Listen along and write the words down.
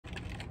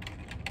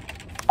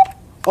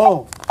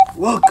Oh,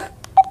 look!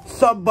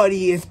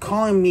 Somebody is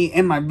calling me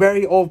in my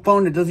very old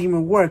phone that doesn't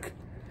even work.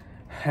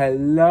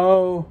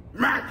 Hello?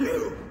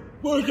 Matthew!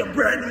 Where's your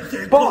brand new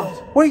single? Boss,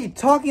 what are you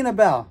talking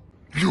about?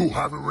 You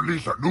haven't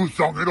released a new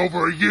song in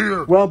over a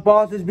year! Well,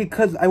 boss, it's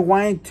because I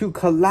wanted to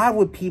collab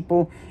with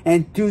people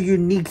and do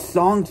unique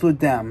songs with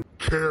them.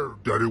 Care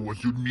that it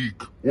was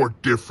unique or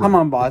different. Come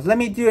on, boss, let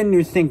me do a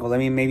new single. Let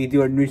me maybe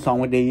do a new song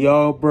with the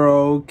Yo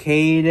Bro,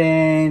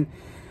 Kaden,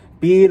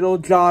 Beetle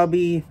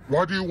Jobby.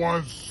 Why do you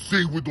want to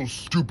sing with those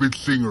stupid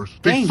singers?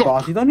 Dang,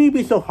 boss, you don't need to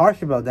be so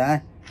harsh about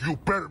that. You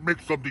better make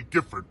something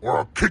different or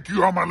I'll kick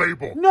you on my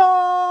label.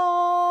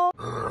 No!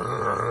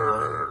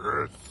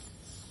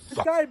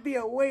 There's gotta be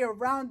a way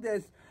around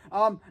this.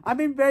 I've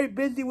been very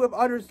busy with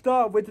other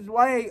stuff, which is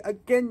why I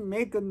can't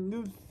make a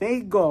new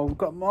single.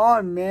 Come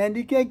on, man.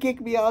 You can't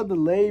kick me out of the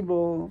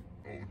label.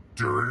 Oh,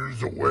 there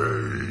is a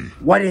way.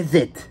 What is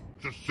it?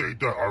 Just say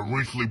that I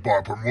recently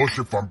bought a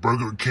promotion from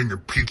Burger King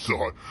and Pizza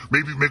Hut.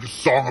 Maybe make a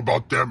song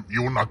about them.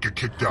 You will not get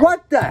kicked out.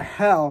 What the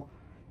hell?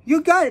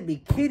 You gotta be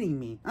kidding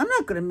me. I'm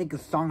not gonna make a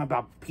song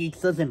about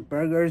pizzas and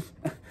burgers.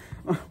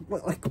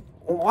 Like,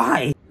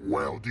 why?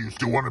 Well, do you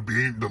still want to be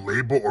in the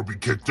label or be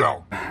kicked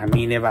out? I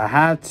mean, if I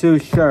have to,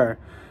 sure.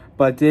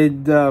 But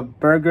did the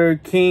Burger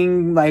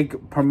King,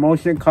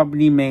 promotion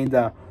company make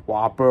the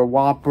Whopper,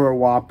 Whopper,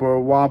 Whopper,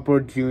 Whopper,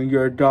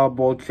 Junior,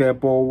 Double,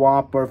 Triple,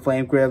 Whopper,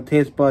 Flame Grill,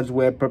 Taste Buds,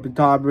 with Purple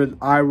Toppers,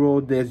 I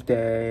roll this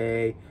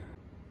day?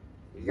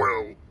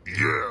 Well,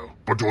 yeah.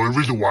 But the only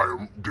reason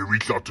why they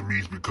reached out to me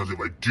is because if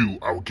I do,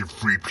 I will get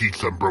free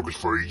pizza and burgers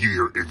for a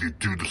year if you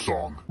do the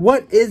song.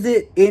 What is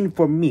it in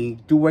for me?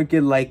 Do I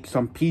get,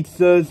 some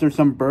pizzas or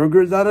some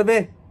burgers out of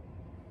it?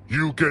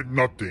 You get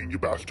nothing, you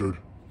bastard.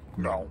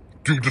 Now,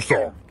 do the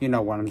song. You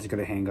know what? I'm just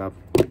gonna hang up.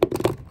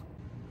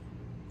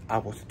 I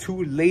was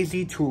too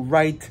lazy to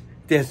write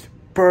this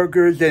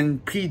burgers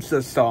and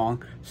pizza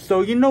song.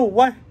 So you know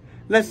what?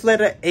 Let's let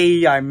an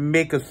AI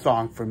make a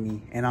song for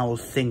me and I will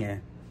sing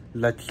it.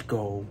 Let's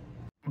go.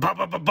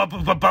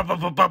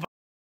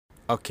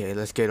 Okay,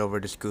 let's get over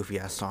this goofy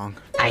ass song.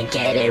 I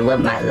get it with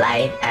my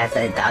life as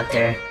a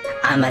doctor.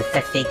 I'm a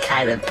sexy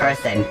kind of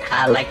person.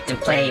 I like to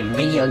play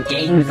video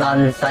games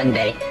on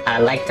Sunday. I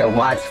like to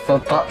watch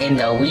football in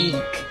the week.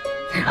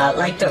 I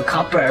like to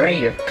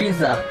cooperate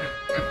pizza.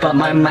 But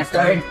my mind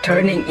started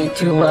turning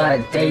into a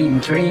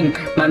daydream.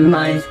 My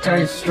mind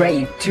turned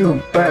straight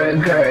to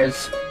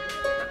burgers.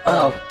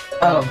 Oh.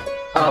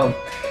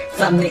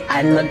 Suddenly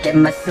I look at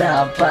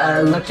myself, but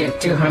I look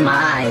into her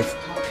eyes.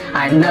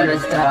 I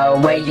noticed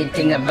the way you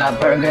think about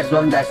burgers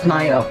with that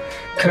smile.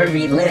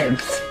 Curvy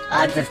lips,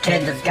 I just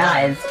can't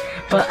disguise.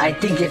 But I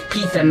think it's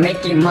pizza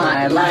making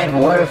my life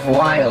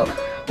worthwhile.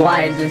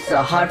 Why is it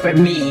so hard for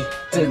me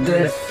to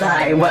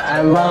decide what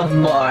I love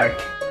more?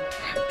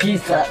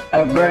 Pizza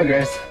or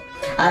burgers?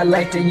 I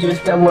like to use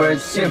the word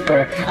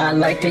super. I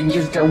like to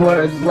use the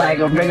words like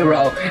a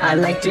rigoro. I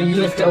like to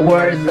use the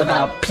words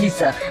about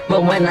pizza.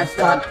 But when I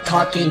stop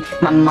talking,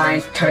 my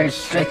mind turns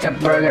straight to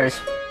burgers.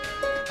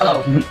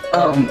 Oh.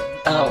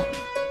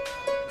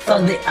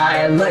 Suddenly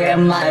I look at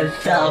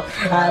myself.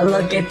 I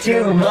look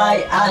into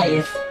my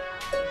eyes.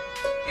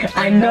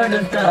 I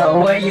notice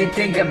the way you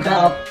think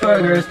about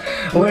burgers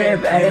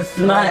with a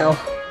smile.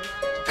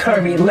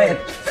 Curvy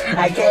lips.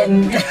 I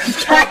can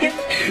disguise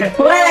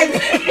when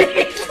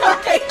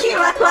I keep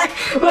my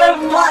life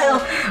worthwhile.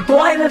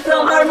 Why is it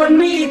so hard for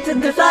me to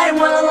decide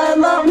what I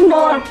love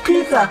more?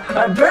 Pizza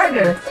or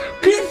burgers?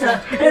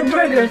 Pizza and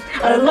burgers.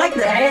 I like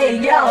to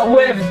hang out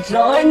with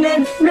John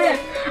and Smith.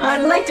 I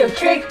like to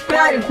kick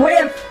back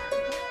with.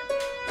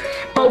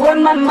 But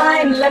when my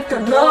mind left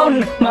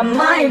alone, my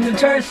mind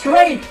turned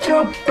straight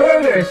to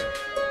burgers.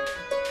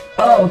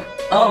 Oh.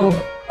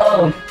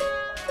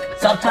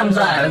 Sometimes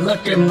I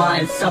look at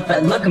myself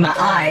and look at my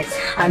eyes.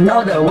 I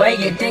know the way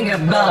you think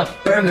about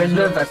burgers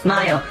with a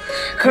smile.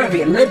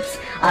 Curvy lips,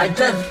 I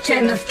just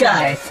can't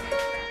disguise.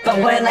 But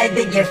when I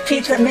think it's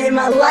pizza made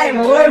my life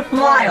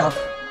worthwhile.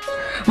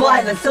 Why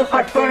is it so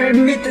hard for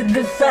me to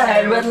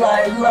decide what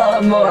I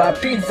love more?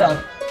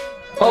 Pizza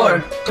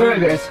or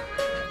burgers?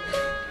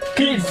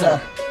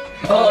 Pizza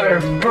or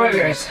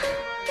burgers?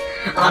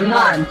 I'm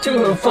not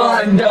too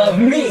fond of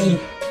me.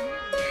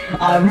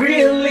 I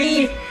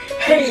really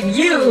hate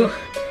you,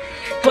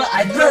 but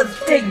I just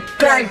think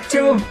back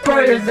to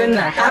burgers and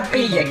I'm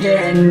happy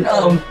again.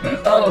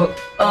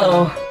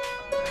 Oh.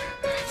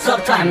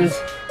 Sometimes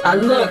I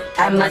look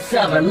at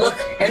myself and look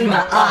in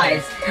my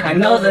eyes. I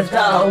know there's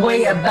a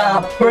way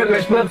about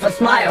burgers with a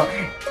smile.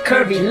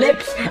 Curvy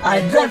lips,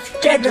 I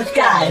just can't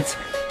disguise.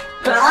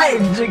 But I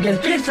think it's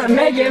pizza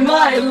making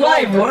my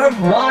life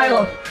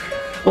worthwhile.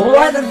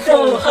 Why is it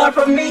so hard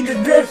for me to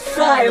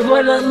decide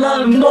what I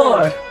love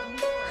more?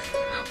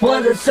 Why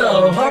is it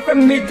so hard for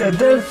me to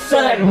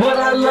decide what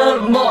I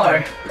love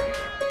more?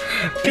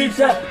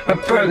 Pizza or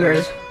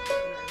burgers?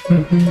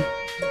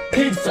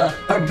 Pizza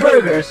or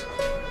burgers?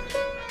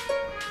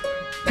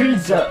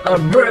 pizza or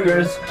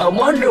burgers. I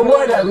wonder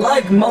what I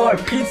like more,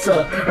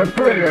 pizza or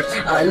burgers.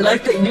 I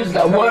like to use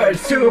the word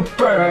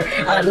super.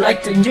 I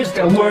like to use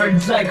the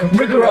words like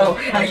rigoro.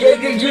 I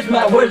can use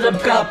my words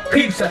about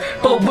pizza,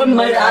 but when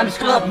I'm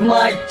stop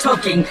my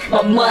talking,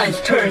 my mind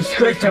turns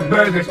straight to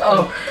burgers.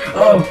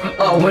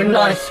 When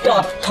I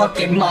stop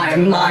talking, my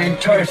mind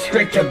turns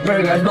straight to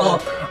burgers.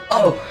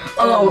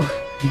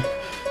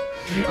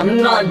 I'm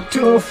not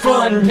too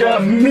fond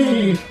of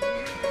me.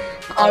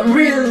 I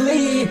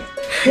really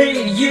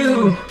hate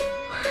you.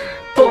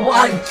 But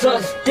I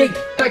just think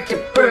back to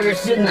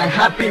burgers and I'm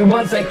happy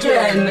once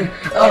again.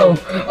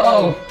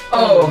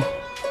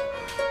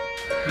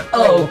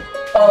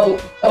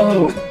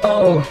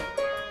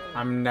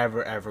 I'm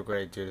never ever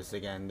going to do this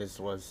again. This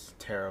was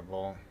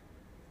terrible.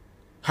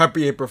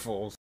 Happy April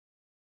Fools.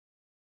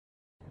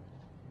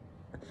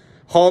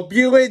 Hope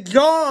you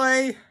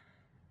enjoy.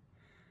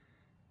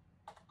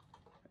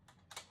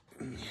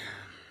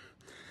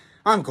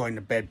 I'm going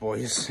to bed,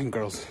 boys and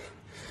girls.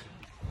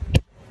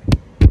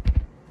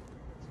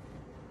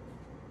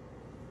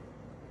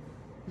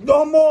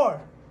 No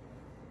more!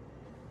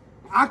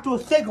 Actual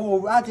sequel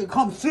will actually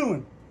come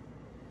soon.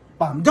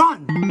 But I'm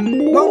done!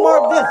 No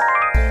more of this!